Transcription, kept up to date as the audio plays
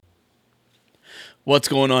What's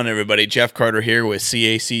going on, everybody? Jeff Carter here with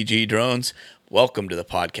CACG Drones. Welcome to the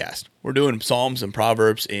podcast. We're doing Psalms and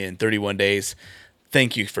Proverbs in 31 days.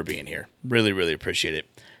 Thank you for being here. Really, really appreciate it.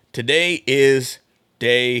 Today is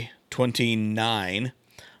day 29.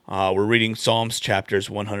 We're reading Psalms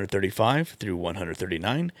chapters 135 through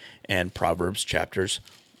 139 and Proverbs chapter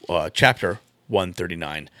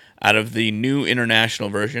 139 out of the New International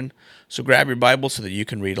Version. So grab your Bible so that you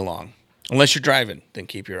can read along. Unless you're driving, then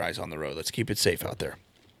keep your eyes on the road. Let's keep it safe out there.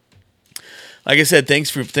 Like I said,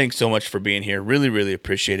 thanks so much for being here. Really, really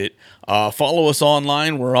appreciate it. Follow us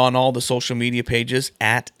online. We're on all the social media pages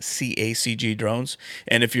at CACG Drones.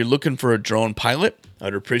 And if you're looking for a drone pilot,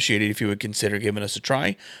 I'd appreciate it if you would consider giving us a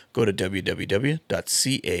try. Go to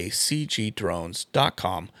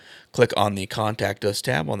www.cacgdrones.com. Click on the Contact Us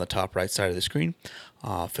tab on the top right side of the screen.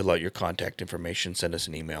 Fill out your contact information. Send us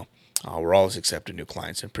an email. We're always accepting new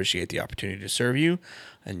clients and appreciate the opportunity to serve you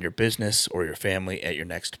and your business or your family at your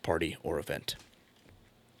next party or event.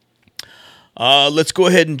 Let's go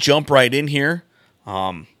ahead and jump right in here.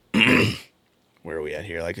 Where are we at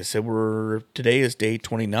here? Like I said, today is day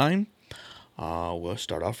 29. We'll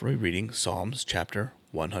start off reading Psalms chapter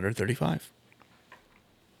 135.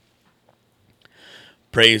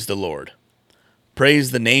 Praise the Lord. Praise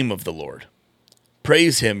the name of the Lord.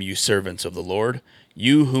 Praise him, you servants of the Lord,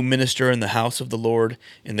 you who minister in the house of the Lord,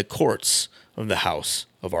 in the courts of the house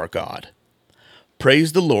of our God.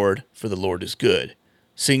 Praise the Lord, for the Lord is good.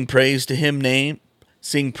 Sing praise to his name,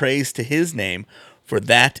 for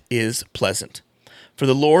that is pleasant. For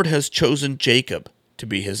the Lord has chosen Jacob to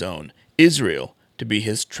be his own, Israel to be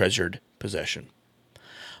his treasured possession.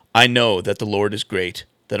 I know that the Lord is great,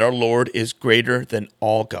 that our Lord is greater than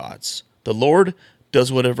all gods. The Lord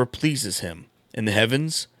does whatever pleases him, in the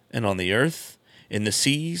heavens and on the earth, in the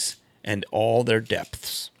seas and all their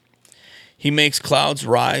depths. He makes clouds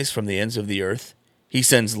rise from the ends of the earth. He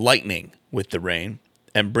sends lightning with the rain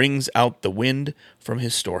and brings out the wind from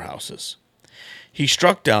his storehouses. He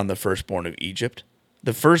struck down the firstborn of Egypt,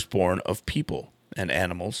 the firstborn of people and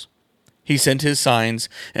animals. He sent his signs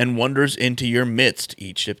and wonders into your midst,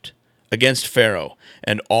 Egypt, against Pharaoh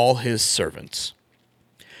and all his servants.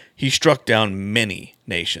 He struck down many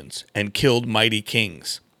nations and killed mighty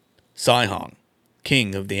kings. Sihon,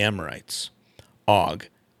 king of the Amorites, Og,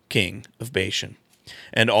 king of Bashan,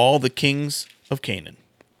 and all the kings of Canaan.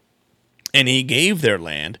 And he gave their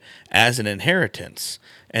land as an inheritance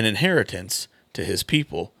to his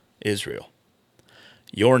people Israel.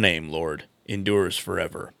 Your name, Lord, endures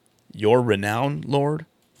forever. Your renown, Lord,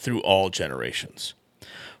 through all generations.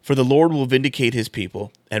 For the Lord will vindicate his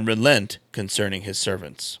people and relent concerning his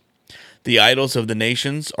servants. The idols of the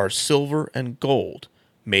nations are silver and gold,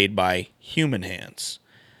 made by human hands.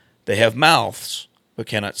 They have mouths, but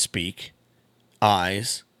cannot speak,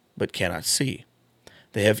 eyes, but cannot see.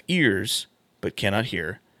 They have ears, but cannot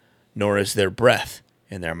hear, nor is there breath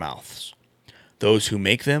in their mouths. Those who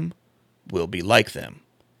make them will be like them,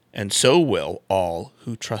 and so will all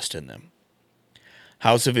who trust in them.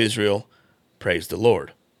 House of Israel, praise the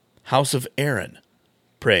Lord. House of Aaron,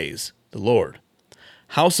 praise the Lord.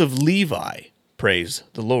 House of Levi, praise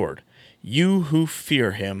the Lord. You who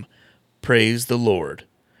fear him, praise the Lord.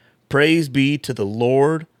 Praise be to the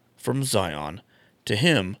Lord from Zion, to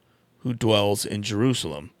him who dwells in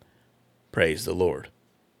Jerusalem. Praise the Lord.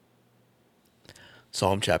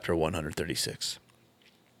 Psalm chapter 136.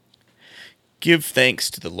 Give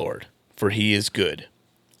thanks to the Lord, for he is good.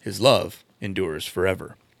 His love endures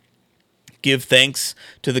forever. Give thanks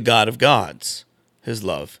to the God of gods. His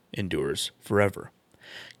love endures forever.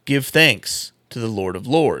 Give thanks to the Lord of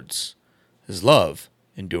lords. His love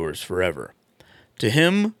endures forever. To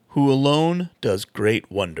him who alone does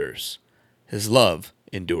great wonders, his love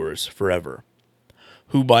endures forever.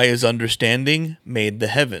 Who by his understanding made the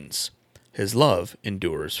heavens, his love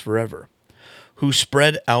endures forever. Who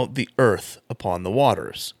spread out the earth upon the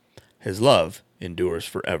waters, his love endures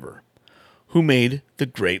forever. Who made the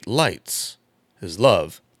great lights, his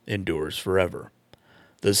love endures forever.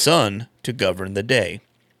 The sun to govern the day,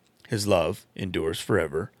 his love endures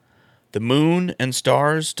forever. The moon and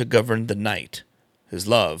stars to govern the night, his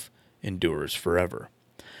love endures forever.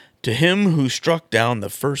 To him who struck down the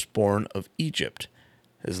firstborn of Egypt,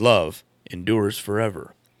 his love endures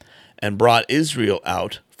forever, and brought Israel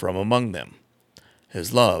out from among them,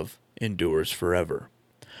 his love endures forever.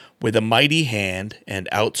 With a mighty hand and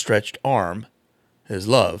outstretched arm, his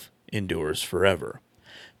love endures forever.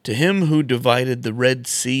 To him who divided the Red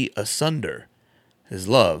Sea asunder, his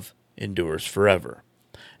love endures forever,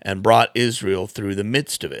 and brought Israel through the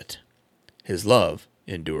midst of it. His love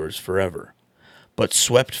endures forever, but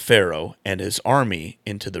swept Pharaoh and his army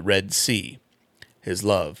into the Red Sea. his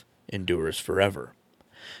love endures forever.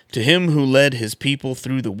 To him who led his people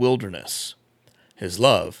through the wilderness, his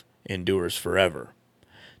love endures forever.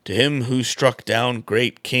 To him who struck down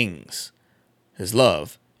great kings, his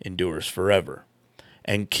love endures forever,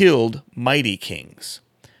 and killed mighty kings,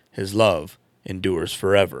 his love endures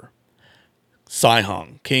forever.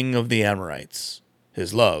 Sihon, king of the Amorites,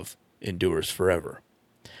 his love endures forever.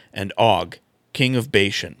 And Og, king of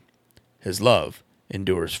Bashan, his love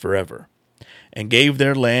endures forever. And gave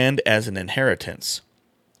their land as an inheritance,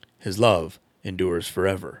 his love endures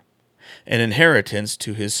forever. An inheritance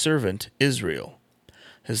to his servant Israel,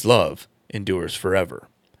 his love endures forever.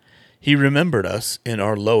 He remembered us in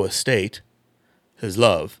our low estate, his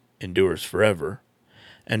love endures forever.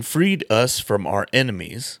 And freed us from our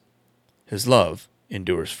enemies, his love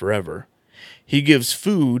endures forever. He gives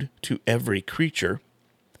food to every creature,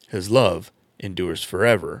 his love endures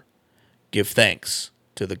forever. Give thanks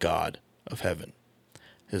to the God of heaven,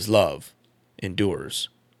 his love endures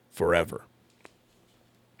forever.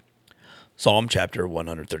 Psalm chapter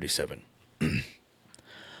 137.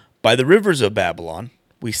 By the rivers of Babylon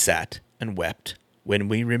we sat and wept when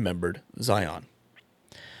we remembered Zion.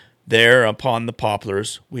 There upon the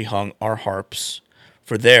poplars we hung our harps,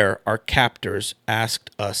 for there our captors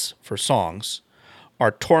asked us for songs.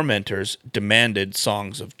 Our tormentors demanded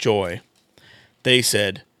songs of joy. They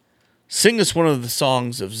said, "Sing us one of the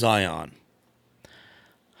songs of Zion."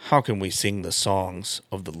 How can we sing the songs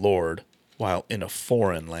of the Lord while in a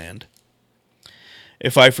foreign land?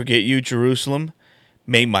 If I forget you, Jerusalem,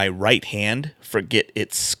 may my right hand forget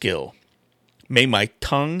its skill. May my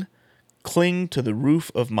tongue cling to the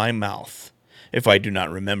roof of my mouth, if I do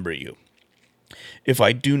not remember you. If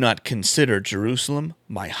I do not consider Jerusalem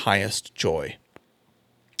my highest joy.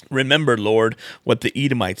 Remember, Lord, what the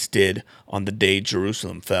Edomites did on the day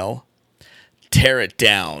Jerusalem fell. Tear it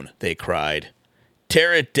down, they cried.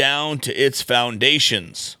 Tear it down to its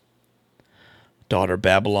foundations. Daughter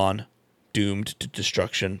Babylon, doomed to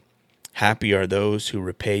destruction, happy are those who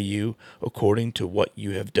repay you according to what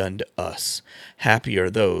you have done to us. Happy are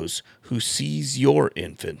those who seize your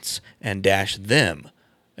infants and dash them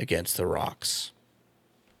against the rocks.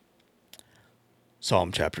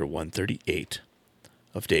 Psalm chapter 138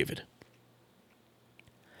 of David.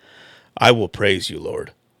 I will praise you,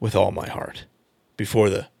 Lord, with all my heart. Before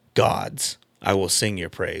the gods, I will sing your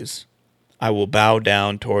praise. I will bow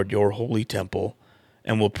down toward your holy temple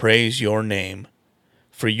and will praise your name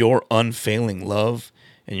for your unfailing love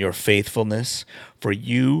and your faithfulness, for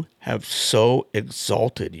you have so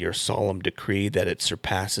exalted your solemn decree that it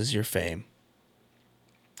surpasses your fame.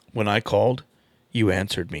 When I called, you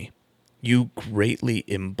answered me. You greatly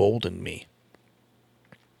emboldened me.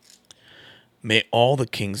 May all the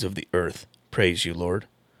kings of the earth praise you, Lord.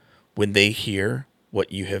 When they hear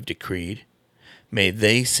what you have decreed, may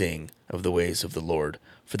they sing of the ways of the Lord,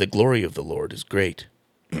 for the glory of the Lord is great.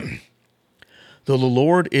 Though the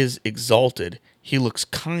Lord is exalted, he looks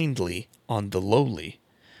kindly on the lowly,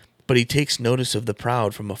 but he takes notice of the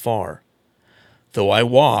proud from afar. Though I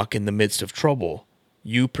walk in the midst of trouble,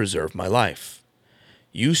 you preserve my life.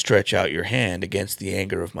 You stretch out your hand against the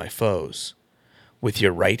anger of my foes. With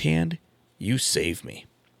your right hand, you save me.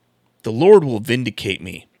 The Lord will vindicate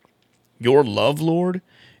me. Your love, Lord,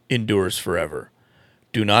 endures forever.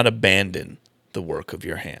 Do not abandon the work of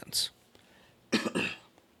your hands.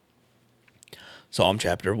 Psalm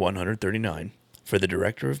chapter 139, for the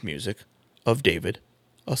director of music, of David,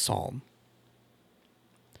 a psalm.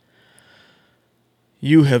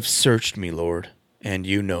 You have searched me, Lord, and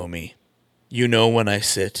you know me. You know when I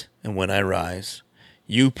sit and when I rise.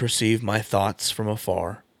 You perceive my thoughts from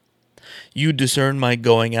afar. You discern my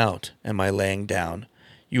going out and my laying down.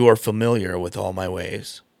 You are familiar with all my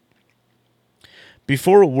ways.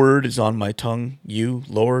 Before a word is on my tongue, you,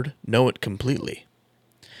 Lord, know it completely.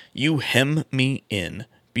 You hem me in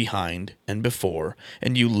behind and before,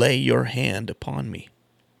 and you lay your hand upon me.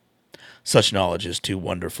 Such knowledge is too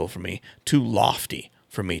wonderful for me, too lofty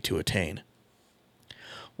for me to attain.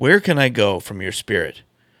 Where can I go from your spirit?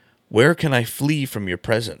 Where can I flee from your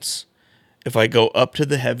presence? If I go up to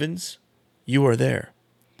the heavens, you are there.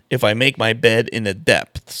 If I make my bed in the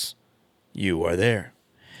depths, you are there.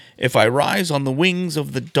 If I rise on the wings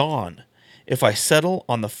of the dawn, if I settle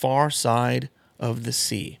on the far side of the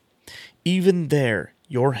sea, even there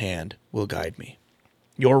your hand will guide me.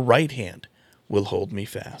 Your right hand will hold me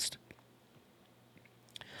fast.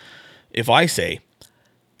 If I say,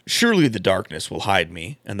 surely the darkness will hide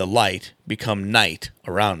me, and the light become night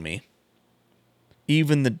around me,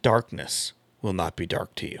 even the darkness will not be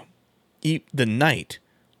dark to you. The night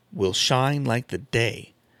will shine like the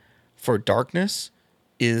day, for darkness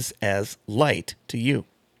is as light to you.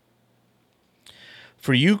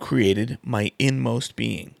 For you created my inmost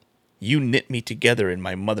being. You knit me together in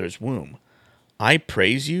my mother's womb. I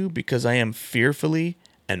praise you because I am fearfully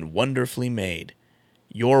and wonderfully made.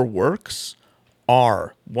 Your works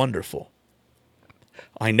are wonderful.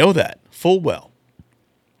 I know that full well.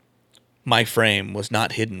 My frame was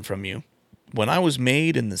not hidden from you when I was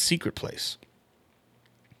made in the secret place.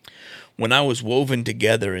 When I was woven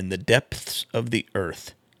together in the depths of the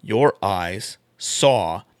earth, your eyes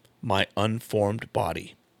saw my unformed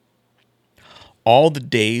body. All the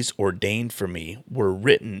days ordained for me were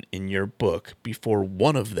written in your book before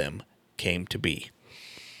one of them came to be.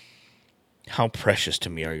 How precious to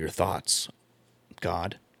me are your thoughts,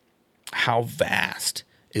 God. How vast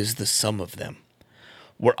is the sum of them.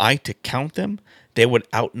 Were I to count them, they would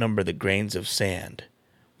outnumber the grains of sand.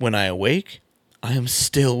 When I awake, I am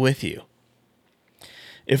still with you.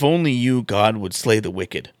 If only you, God, would slay the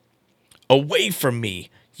wicked. Away from me,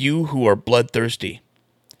 you who are bloodthirsty.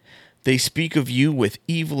 They speak of you with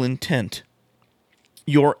evil intent.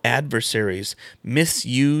 Your adversaries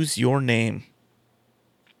misuse your name.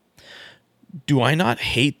 Do I not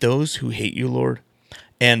hate those who hate you, Lord,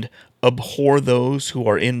 and abhor those who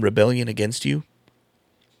are in rebellion against you?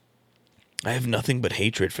 I have nothing but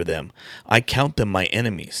hatred for them. I count them my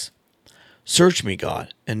enemies. Search me,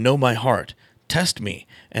 God, and know my heart. Test me,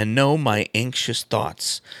 and know my anxious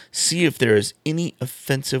thoughts. See if there is any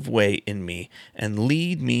offensive way in me, and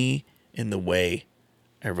lead me in the way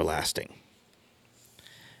everlasting.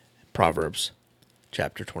 Proverbs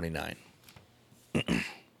chapter 29.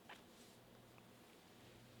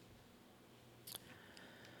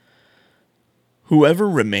 Whoever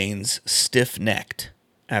remains stiff-necked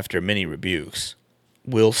after many rebukes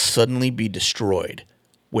will suddenly be destroyed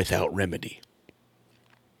without remedy.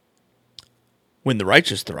 When the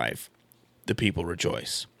righteous thrive, the people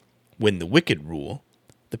rejoice. When the wicked rule,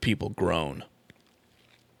 the people groan.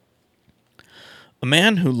 A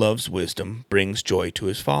man who loves wisdom brings joy to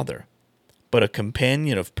his father, but a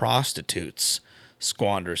companion of prostitutes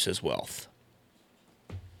squanders his wealth.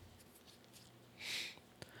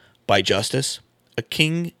 By justice, a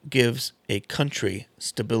king gives a country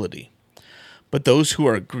stability, but those who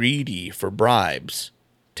are greedy for bribes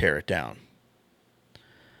tear it down.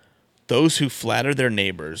 Those who flatter their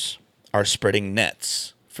neighbors are spreading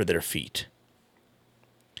nets for their feet.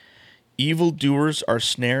 Evildoers are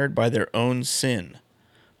snared by their own sin,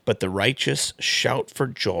 but the righteous shout for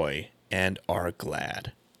joy and are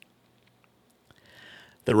glad.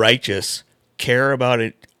 The righteous care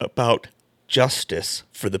about justice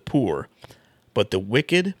for the poor, but the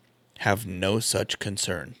wicked have no such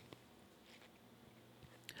concern.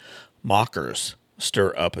 Mockers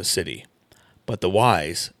stir up a city, but the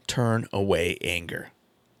wise turn away anger.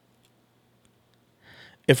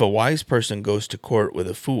 If a wise person goes to court with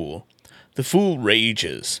a fool, the fool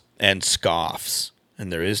rages and scoffs,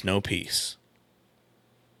 and there is no peace.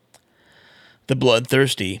 The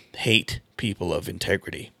bloodthirsty hate people of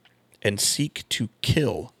integrity and seek to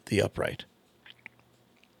kill the upright.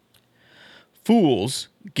 Fools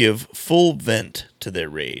give full vent to their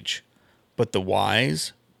rage, but the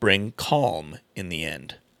wise bring calm in the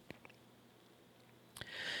end.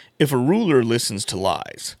 If a ruler listens to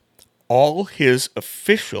lies, all his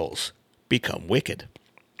officials become wicked.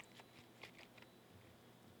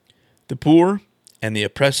 The poor and the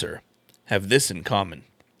oppressor have this in common.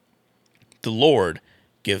 The Lord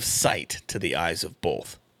gives sight to the eyes of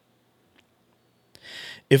both.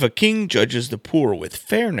 If a king judges the poor with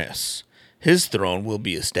fairness, his throne will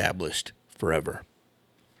be established forever.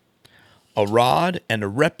 A rod and a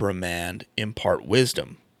reprimand impart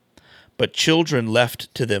wisdom, but children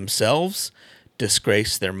left to themselves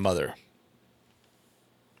disgrace their mother.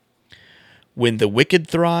 When the wicked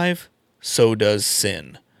thrive, so does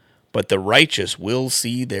sin, but the righteous will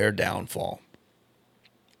see their downfall.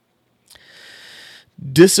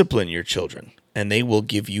 Discipline your children, and they will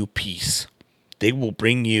give you peace. They will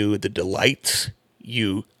bring you the delights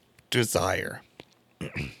you desire.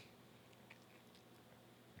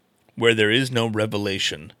 Where there is no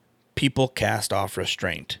revelation, people cast off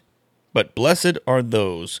restraint. But blessed are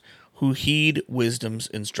those who heed wisdom's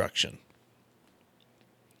instruction.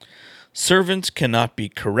 Servants cannot be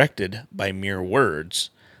corrected by mere words.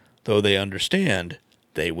 Though they understand,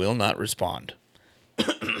 they will not respond.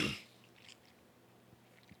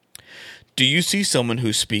 Do you see someone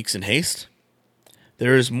who speaks in haste?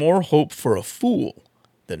 There is more hope for a fool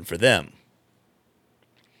than for them.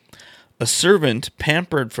 A servant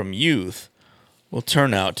pampered from youth will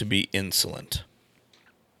turn out to be insolent.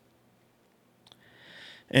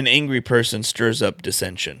 An angry person stirs up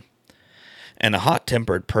dissension, and a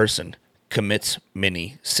hot-tempered person commits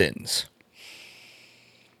many sins.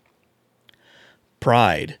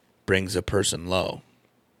 Pride brings a person low,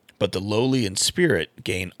 but the lowly in spirit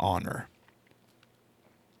gain honor.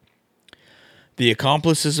 The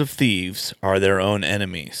accomplices of thieves are their own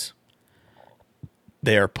enemies.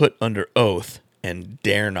 They are put under oath and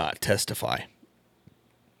dare not testify.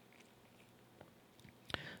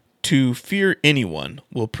 To fear anyone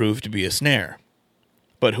will prove to be a snare,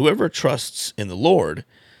 but whoever trusts in the Lord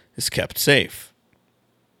is kept safe.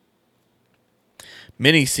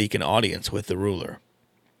 Many seek an audience with the ruler,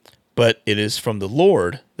 but it is from the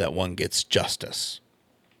Lord that one gets justice.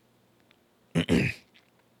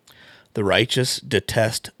 The righteous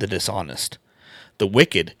detest the dishonest. The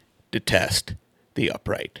wicked detest the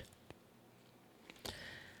upright.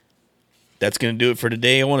 That's going to do it for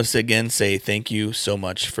today. I want to again say thank you so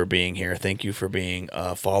much for being here. Thank you for being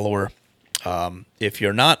a follower. If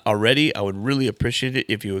you're not already, I would really appreciate it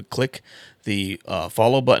if you would click the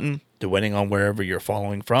follow button, depending on wherever you're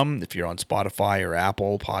following from. If you're on Spotify or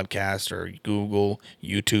Apple Podcast or Google,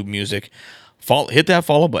 YouTube Music, hit that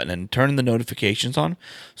follow button and turn the notifications on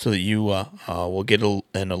so that you will get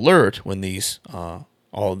an alert when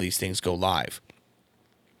all of these things go live.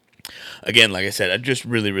 Again, like I said, I just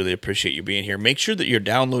really, really appreciate you being here. Make sure that you're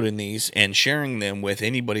downloading these and sharing them with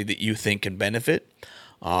anybody that you think can benefit.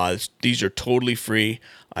 These are totally free.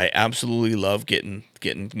 I absolutely love getting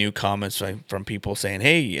new comments from people saying,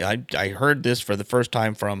 "Hey, I heard this for the first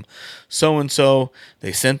time from so and so.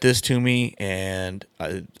 They sent this to me, and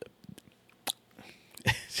I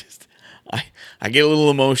get a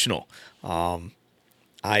little emotional."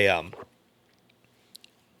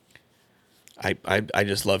 I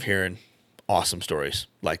just love hearing awesome stories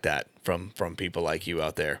like that from people like you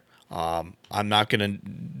out there. I'm not going to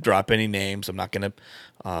drop any names. I'm not going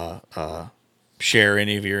to share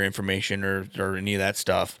any of your information or any of that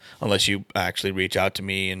stuff unless you actually reach out to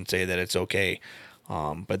me and say that it's okay.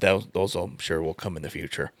 But those I'm sure will come in the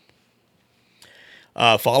future.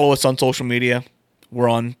 Follow us on social media. We're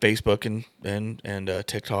on Facebook and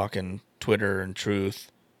TikTok and Twitter and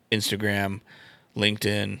Truth, Instagram,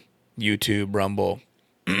 LinkedIn, YouTube, Rumble,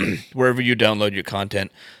 wherever you download your content.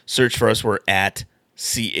 Search for us. We're at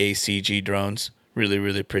CACG Drones. Really,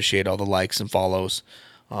 really appreciate all the likes and follows.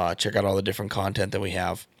 Check out all the different content that we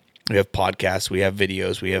have. We have podcasts, we have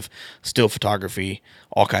videos, we have still photography,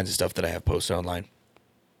 all kinds of stuff that I have posted online.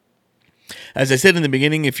 As I said in the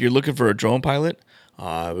beginning, if you're looking for a drone pilot,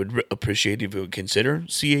 I would appreciate if you would consider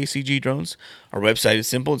CACG Drones. Our website is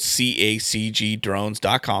simple. It's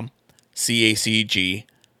cacgdrones.com.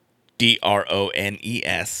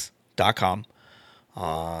 CACGDRONES.com.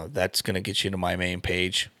 That's going to get you to my main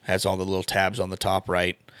page. Has all the little tabs on the top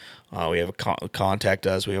right. We have a contact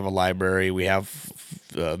us. We have a library. We have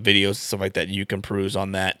videos and stuff like that. You can peruse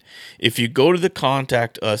on that. If you go to the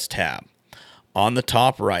contact us tab, on the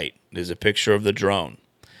top right is a picture of the drone.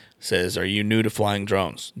 It says, "Are you new to flying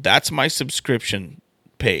drones?" That's my subscription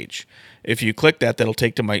page. If you click that, that'll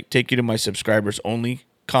take you to my subscribers only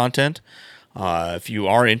content. If you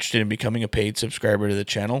are interested in becoming a paid subscriber to the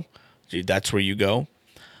channel, that's where you go.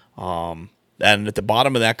 And at the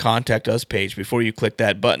bottom of that contact us page, before you click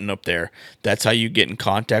that button up there, that's how you get in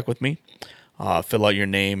contact with me. Fill out your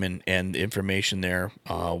name and information there,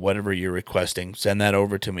 whatever you're requesting. Send that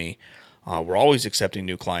over to me. We're always accepting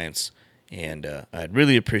new clients, and I'd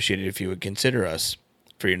really appreciate it if you would consider us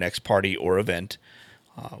for your next party or event.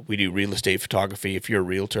 We do real estate photography if you're a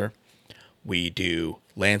realtor. We do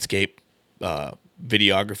landscape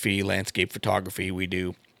videography, landscape photography. We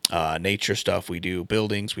do nature stuff. We do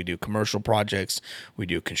buildings. We do commercial projects. We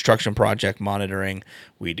do construction project monitoring.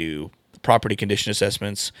 We do property condition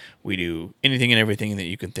assessments. We do anything and everything that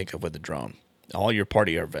you can think of with a drone. All your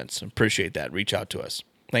party events. Appreciate that. Reach out to us.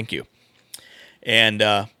 Thank you. And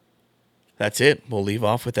that's it. We'll leave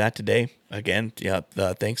off with that today. Again,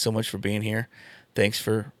 thanks so much for being here. Thanks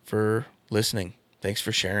for listening. Thanks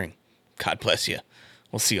for sharing. God bless you.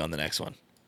 We'll see you on the next one.